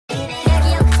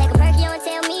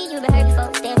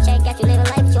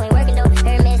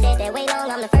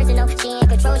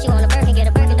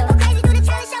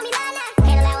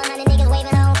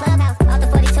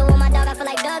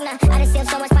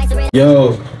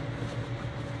Yo,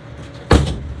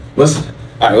 what's up,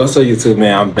 YouTube,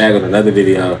 man? I'm back with another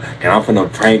video, and I'm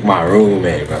finna prank my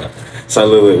roommate, bro. So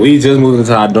look, we just moved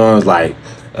into our dorms like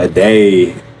a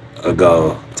day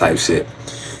ago, type shit,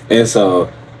 and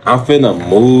so I'm finna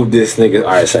move this nigga. All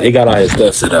right, so he got all his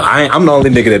stuff set up. I'm the only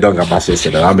nigga that don't got my shit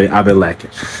set up. I've been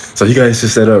lacking, so he got his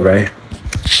shit set up, right?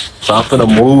 So I'm finna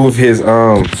move his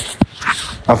I'm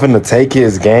finna take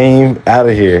his game out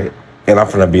of here. And I'm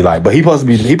finna be like, but he supposed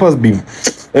to be,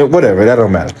 whatever, that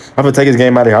don't matter. I'm finna take his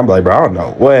game out of here. I'm like, bro, I don't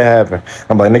know what happened.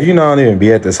 I'm like, nigga, you know I don't even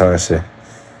be at this whole shit.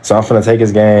 So I'm finna take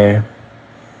his game,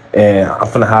 and I'm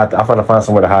finna find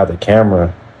somewhere to hide the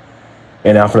camera.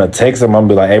 And I'm finna text him. I'm gonna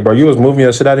be like, hey, bro, you was moving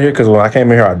your shit out of here? Because when I came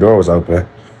in here, our door was open.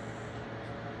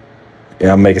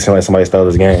 And I'm making it seem like somebody stole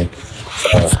his game.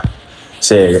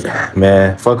 Shit,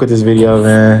 man, fuck with this video,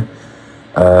 man.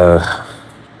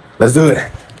 Let's do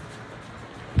it.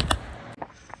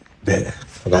 Bet.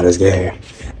 I got his game.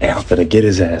 And I'm finna get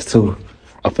his ass too.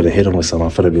 I'm finna hit him with something.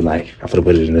 I'm finna be like, I'm finna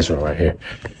put it in this room right here.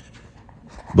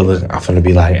 But look, I'm finna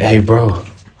be like, hey, bro. I'm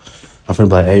finna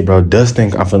be like, hey, bro,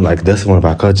 Dustin. I'm finna like, Dustin, one of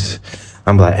our coaches.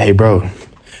 I'm like, hey, bro,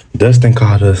 Dustin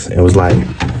called us and was like,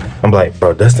 I'm like,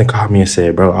 bro, Dustin called me and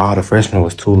said, bro, all the freshmen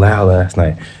was too loud last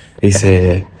night. He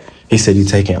said he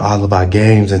taking all of our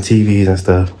games and TVs and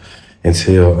stuff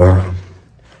until oh,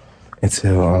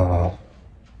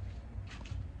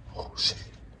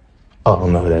 I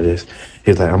don't know who that is.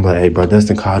 He's like, I'm like, hey, bro,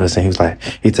 Dustin called us and he was like,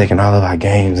 he taking all of our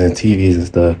games and TVs and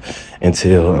stuff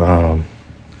until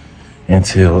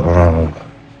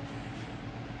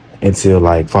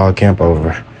like fall camp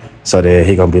over. So then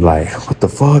he gonna be like, what the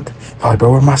fuck? I'm like,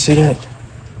 bro, where my shit at?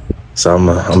 So I'm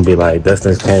gonna be like,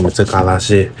 Dustin came and took all our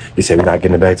shit. He said we're not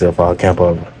getting it back till fall camp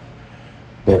over.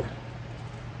 Yeah.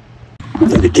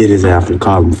 The kid is after the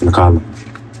call him. I'm finna call him.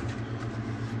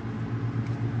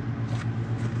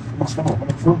 What's wrong?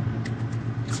 What's wrong?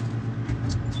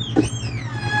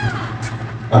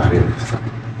 Ah, here it is.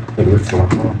 Hey, what's my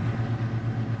phone?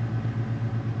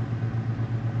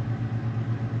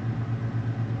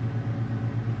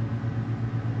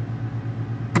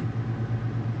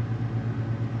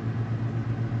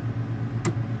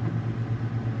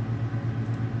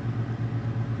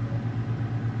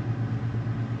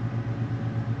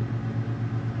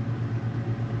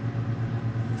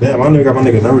 Yeah, my nigga got my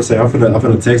nigga number. Say I'm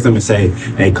finna text him and say,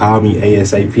 hey, call me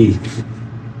ASAP.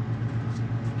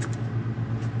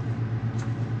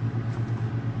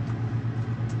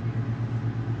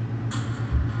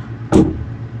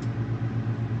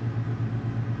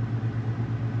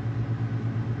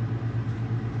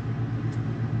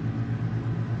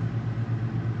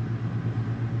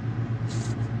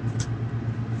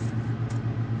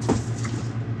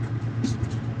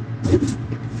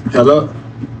 Hello?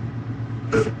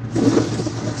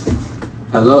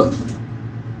 Hello?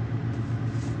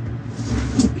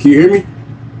 Can you hear me?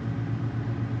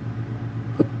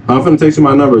 I'm finna text you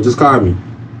my number. Just call me.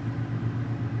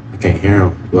 I can't hear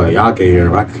him. Well, y'all can't hear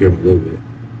him. I can hear him a little bit.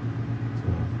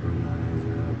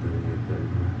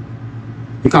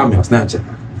 He called me on Snapchat.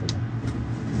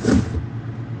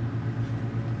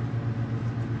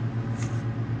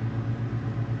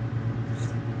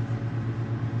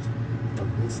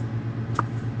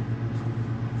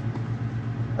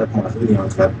 I have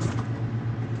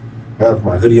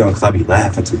my hoodie on because I be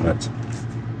laughing too much.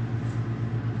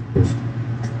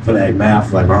 For that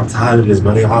math, like, bro, I'm tired of this,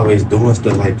 but they always doing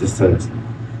stuff like this to us.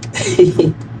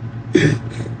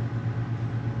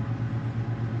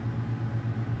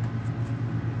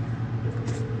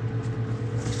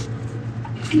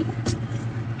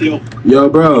 Yo,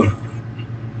 bro.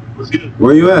 What's good?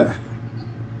 Where you at?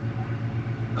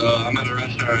 I'm at a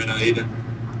restaurant right now eating.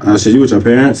 So you with your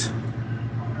parents?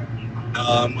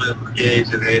 I'm with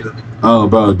GHETTO. Oh,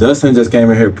 bro, Dustin just came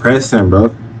in here pressing,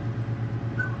 bro.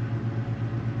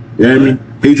 You hear me?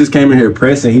 He just came in here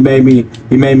pressing. He made me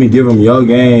give him your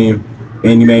game,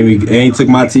 and he took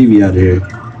my TV out of here.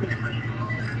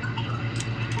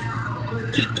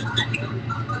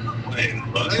 Wait,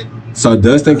 what? So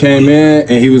Dustin came in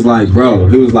and he was like, bro, I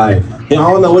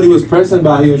don't know what he was pressing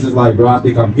about. He was just like, bro,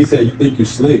 he said, you think you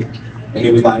slick? And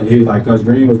he was like, Coach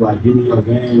Green was like, give me your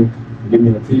game, give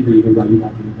me the TV. He was like, you're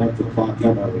not getting back to the fall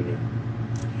camp over here.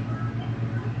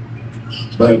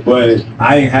 But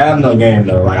I ain't have no game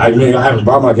though. Like I haven't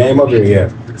brought my game up here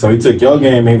yet. So he took your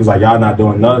game and he was like, y'all not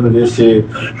doing none of this shit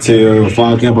till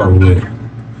fall camp over with.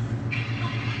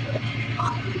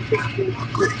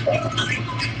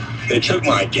 They took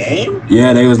my game?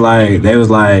 Yeah, they was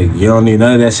like, you don't need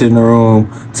none of that shit in the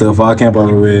room till fall camp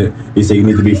over with. He said you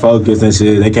need to be focused and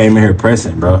shit. They came in here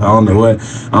pressing, bro. I don't know what.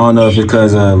 I don't know if it's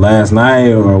because last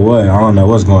night or what. I don't know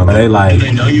what's going on. They like,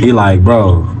 he like,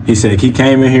 bro. He said he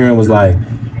came in here and was like,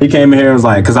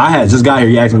 because I had just got here.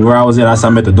 He asked me where I was at. I said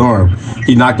I'm at the dorm.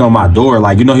 He knocked on my door.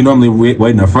 Like, you know, he normally wait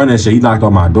in the front and shit. He knocked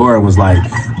on my door and was like,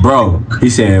 bro. He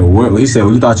said, what? He said,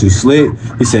 well, you thought you slick?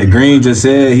 He said, Green just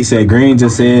said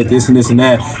this and this and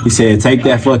that. He said, take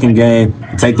that fucking game,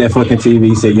 take that fucking TV.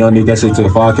 He said, you don't need that shit to the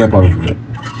fall camp over.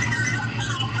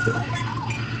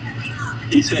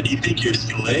 He said, you think you're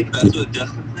slick? That's what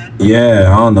Justin said?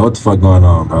 Yeah, I don't know what the fuck going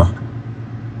on, bro.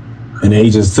 And then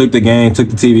he just took the game, took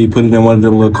the TV, put it in one of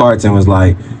them little carts and was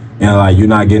like, you're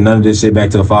not getting none of this shit back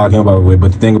to the fall camp over with.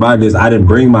 But the thing about it is, I didn't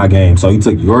bring my game, so he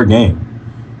took your game.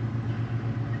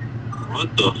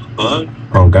 What the fuck?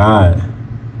 Oh God.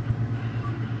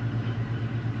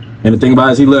 And the thing about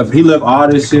it is, he left all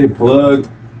this shit plugged,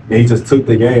 and he just took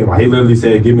the game. Like, he literally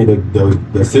said, give me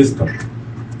the system.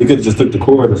 He could have just took the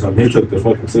cord or something. He took the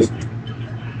fucking system.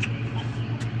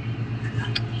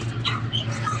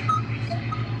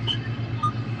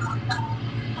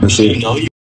 But shit. You know you.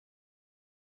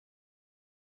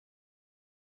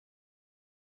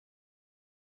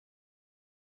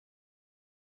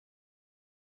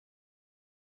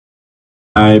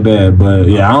 I bet, but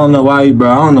yeah, I don't know why, bro.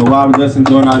 I don't know why Justin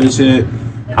doing all this shit.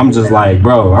 I'm just like,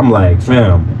 bro. I'm like,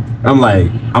 fam. I'm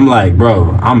like,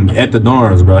 bro. I'm at the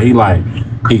dorms, bro.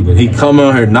 He come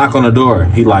on here, knock on the door.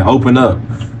 He like, open up.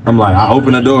 I'm like, I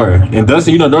open the door, and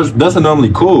Dustin, you know, Dustin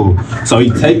normally cool. So he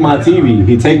take my TV.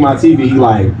 He's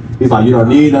like, you don't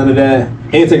need none of that.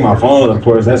 He didn't take my phone, of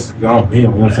course. That's gone. You know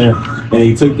what I'm saying? And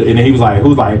he took and then he was like,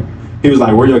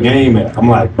 where your game at? I'm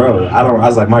like, bro, I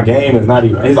was like, my game is not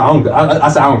even. He's like, I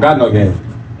said, I don't got no game.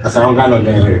 I said, I don't got no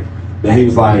game here. Then he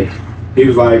was like,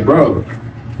 bro.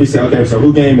 He said, okay, so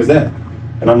who game is that?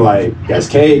 And I'm like, that's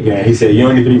Cade game. He said, you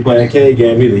don't need to be playing Cade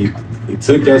game either. He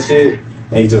took that shit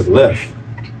and he just left.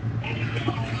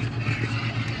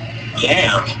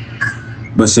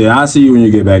 Damn. But shit, I'll see you when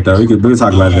you get back though. We can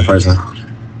talk about it in person.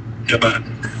 Goodbye.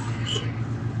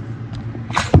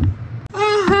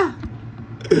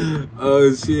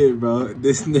 Oh shit, bro.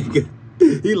 This nigga,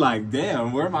 he like,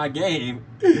 damn, where my game?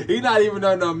 He not even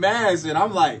on no mad shit.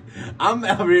 I'm like, I'm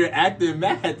out here acting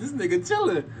mad. This nigga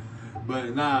chilling.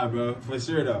 But nah, bro, for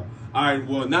sure though. All right,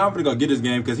 well, now I'm finna go get this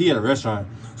game because he at a restaurant.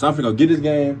 So I'm finna go get this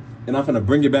game and I'm finna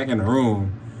bring it back in the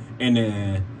room. And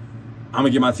then I'm gonna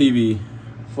get my TV.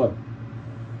 Fuck.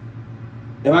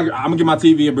 I'm gonna get my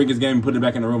TV and bring his game and put it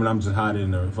back in the room and I'm just hide it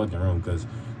in the fucking room because, you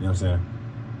know what I'm saying?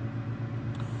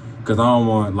 Because I don't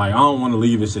want to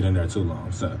leave this shit in there too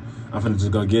long. So I'm finna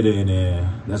just go get it and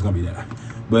then that's gonna be that.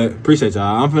 But appreciate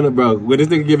y'all. I'm finna, bro, when this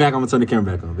nigga get back, I'm gonna turn the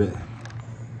camera back on a bit.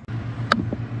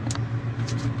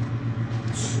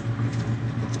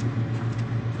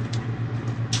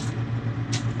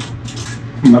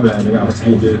 My bad, nigga. I was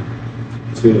changing it.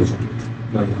 Excuse me.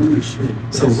 Like, holy shit.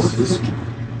 So what's this?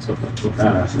 So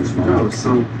fast.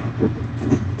 So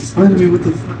explain to me what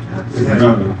the fuck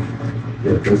happened.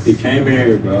 Yeah, because he came in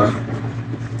here, bro.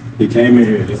 He came in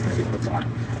here. This nigga was like,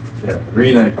 yeah,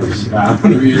 read that.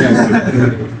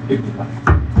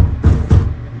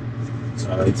 So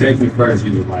he texted me first.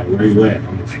 He was like, where you at?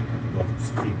 I'm like,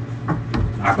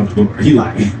 knock on the door. He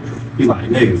like,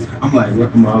 nigga. I'm like,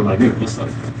 what? I was like, nigga, what's up?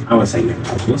 I would say,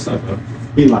 nigga, what's up, bro?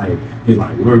 He like,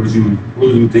 what was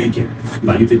you thinking?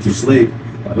 Like, you think you slick?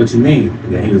 Like, what you mean?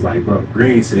 And then he was like, bro,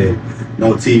 Green said,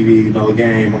 no TV, no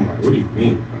game. I'm like, what do you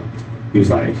mean, bro? He was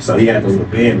like, so he had the little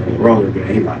band and the roller band.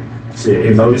 He like,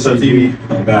 shit, so this your TV?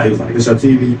 Oh God, he was like, this your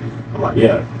TV? I'm like,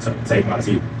 yeah. So take my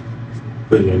TV,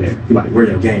 put it in there. He like, where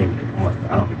your game? I'm like,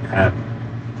 I don't even have it.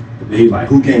 And he's like,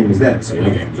 who game is that? So your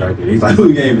game is right there. He's like,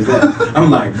 who game is that? I'm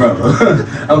like, bro,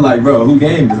 who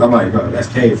game is? I'm like, bro, that's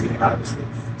K's game, obviously.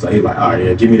 So he's like, all right,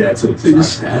 yeah, give me that too. So my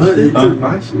shit. I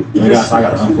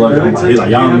got to unplug it. He's like,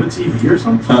 y'all on the TV or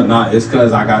something? Nah, it's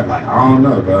because I got like, I don't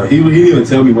know, bro. He didn't even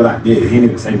tell me what I did. He didn't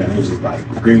even say that. He was just like,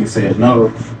 Green said no,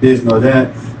 this, no,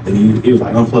 that. And he was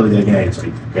like, unplug that game. So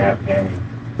he grabbed the game,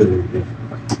 put it in there.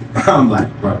 I'm like,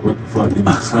 bro, what the fuck? He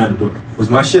just slammed the door. Was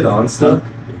my shit on still?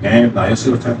 The game, like, that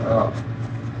shit was turned off.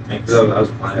 I was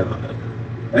playing on that.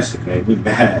 That shit made me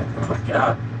bad. Oh my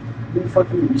God. Oh,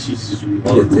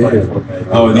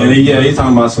 and then he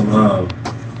talking about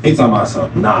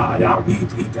some, nah, y'all need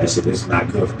to eat that shit. It's not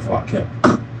good for fall camp.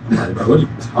 I'm like, bro, what are you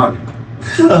talking about?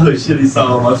 Oh shit, he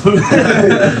saw my food.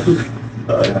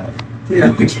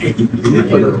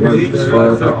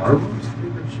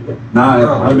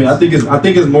 Nah, I mean, I think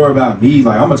it's more about me.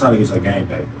 Like, I'm gonna try to get your game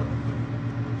back, bro.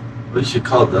 We should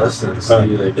call Dustin and see.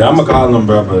 Like, yeah, I'm gonna call him,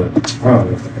 bro, but I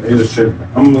don't know. He just tripping.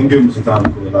 I'm gonna give him some time to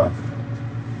cool it off.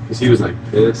 Cause he was like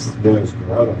pissed. Yes,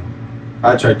 bro.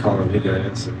 I tried calling him. He didn't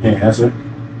answer. He ain't answer.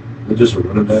 He just a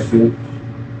running back dude.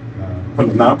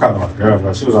 No, I'm calling my girl,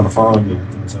 bro. She was on the phone. Yeah,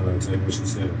 I'm tell her what she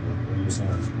said. Bro. What are you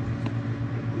saying?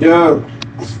 Yo,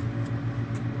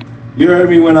 you heard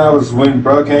me when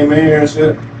bro came in here and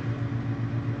shit.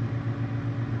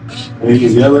 And he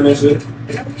was yelling and shit.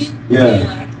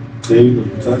 Yeah. See,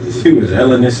 he was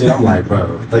yelling and shit. I'm like,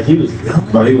 bro. Like he was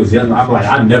yelling. Bro, he was yelling. I'm like,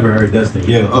 I never heard Dustin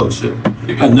yell. Oh shit.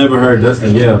 I never heard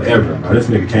Dustin yell ever. Bro. This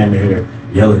nigga came in here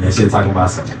yelling and shit, talking about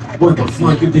something. What the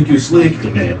fuck? You think you slick?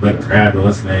 And then grabbed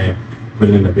us, man. Put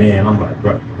it in the bin. I'm like,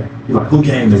 bro. He's like, who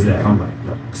game is that? I'm like,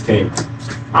 bro, it's Kate.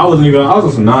 I was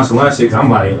on some nonchalant shit. I'm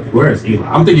like, where's Eli?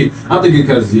 I'm thinking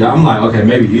because I'm like, okay,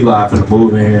 maybe Eli finna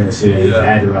move in here and shit. He's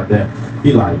acting like that.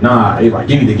 He like, nah. He like,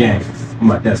 give me the game. I'm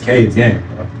like, that's Kate's game,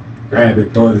 bro. Grab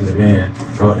it, throw it in the bin,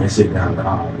 throw that shit down the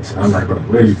hall. I'm like, bro,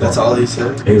 where you going? That's all he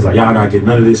said? He was like, y'all not getting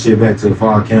none of this shit back to the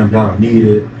fall camp. Y'all don't need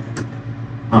it.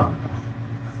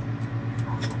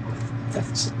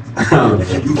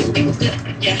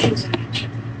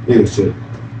 He was shit.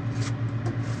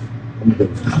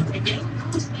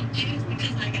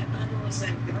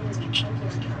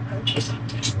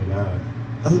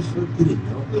 How the fuck did he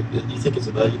know? Like, you think it's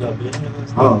about you not being here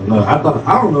last I don't know. I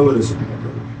don't know what it's about,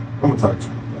 bro. I'm gonna talk to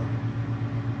him, bro.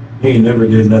 He ain't never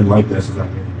did nothing like that since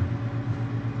I've been here.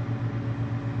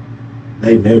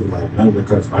 They never, like, none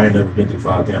because I ain't never been through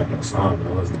fall camp, so I don't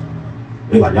know what's going on.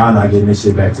 They like, y'all not getting this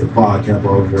shit back to the fall camp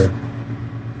over.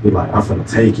 He like, I'm finna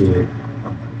take it.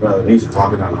 I'm like, bro, they just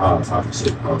walking down the hall talking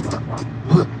shit the whole time.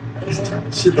 What?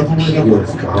 Shit the whole way down.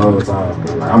 Yes, the whole time.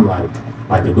 Bro. Like, I'm like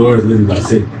the door is literally like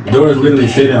sitting. The door is literally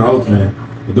sitting open.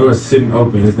 The door is sitting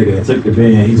open. This nigga took the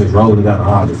bin. He just rolling down the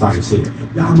hall just talking shit.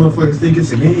 Y'all motherfuckers think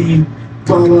it's a game.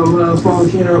 Blah blah blah. Fall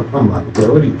camp. I'm like,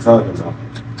 bro, what are you talking about?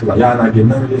 He's like, y'all not getting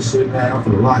none of this shit, man. I'm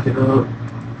finna lock it up.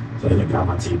 So he got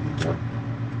my TV, bro.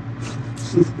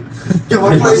 Yo,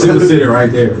 My shit was sitting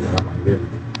right there, bro. I'm like, literally.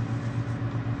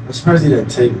 I'm surprised he didn't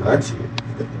take my TV.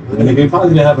 And he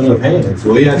probably didn't have enough hands.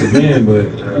 Well, he had the bin, but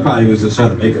he probably was just trying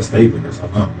to make a statement or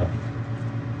something. I don't know.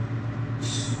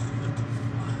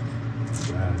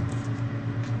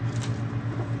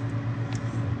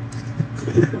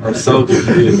 I'm so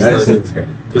confused. That shit's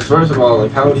crazy. Because first of all,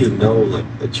 like, how would he know, like,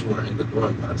 that you weren't in the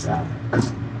dorm last night?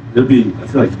 It'll be, I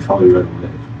feel like you probably right away.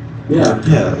 Yeah.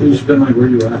 Yeah. It's just been like, where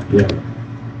you at? Yeah.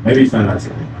 Maybe he found out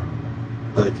something.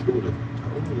 Like, who would have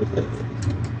that?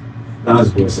 That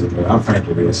was bullshit, bro. I'm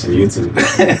pranking this shit. YouTube.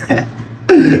 This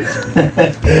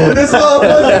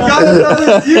motherfucker got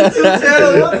another YouTube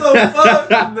channel. What the fuck?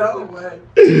 No way.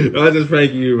 I was just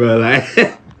pranking you, bro. Like,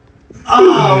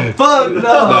 Oh, fuck no.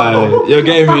 nah, your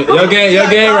game right here, bro.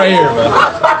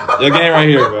 Your game right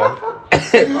here, bro.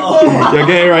 Your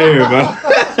game right here, bro.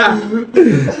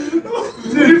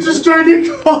 Dude, just trying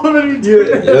to call him and he did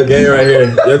it. Your game right here.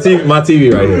 Your TV, my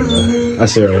TV right here, bro. I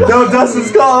share it. No,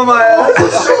 Dustin's calling my ass.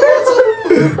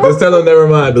 Just tell him never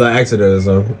mind, but I accident or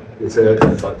something.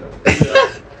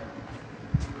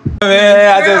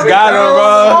 Man, I just got him,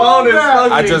 bro.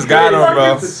 I just got him,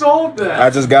 bro. Sold that. I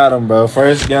just got him, bro.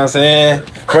 First, you know what I'm saying?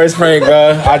 First prank,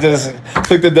 bro. I just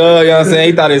took the dub, you know what I'm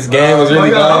saying? He thought his game was really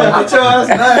gone.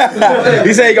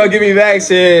 He said he gonna give me back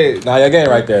shit. Nah, your game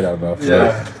right there, though, bro.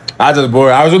 Yeah. I just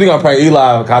bored. I was really gonna prank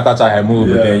Eli because I thought y'all had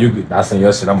moved, but then I seen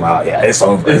your shit. I'm like, oh, yeah, it's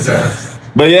over.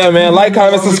 But yeah, man, like,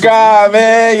 comment, subscribe,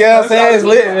 man. You know what I'm saying? It's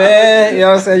lit, man. You know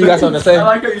what I'm saying? You got something to say? I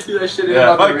like how you see that shit in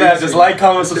Yeah, fuck that. Just like,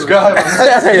 comment, subscribe.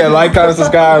 Yeah, like, comment,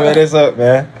 subscribe, man. It's up,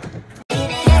 man. Take a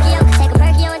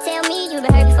perky, on tell me you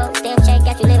been hurt before. Stay on check,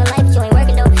 got your little life, but you ain't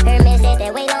working though. Her man said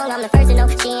that way long, I'm the first to know.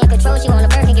 She ain't in control, she wanna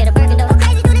work and get a burger.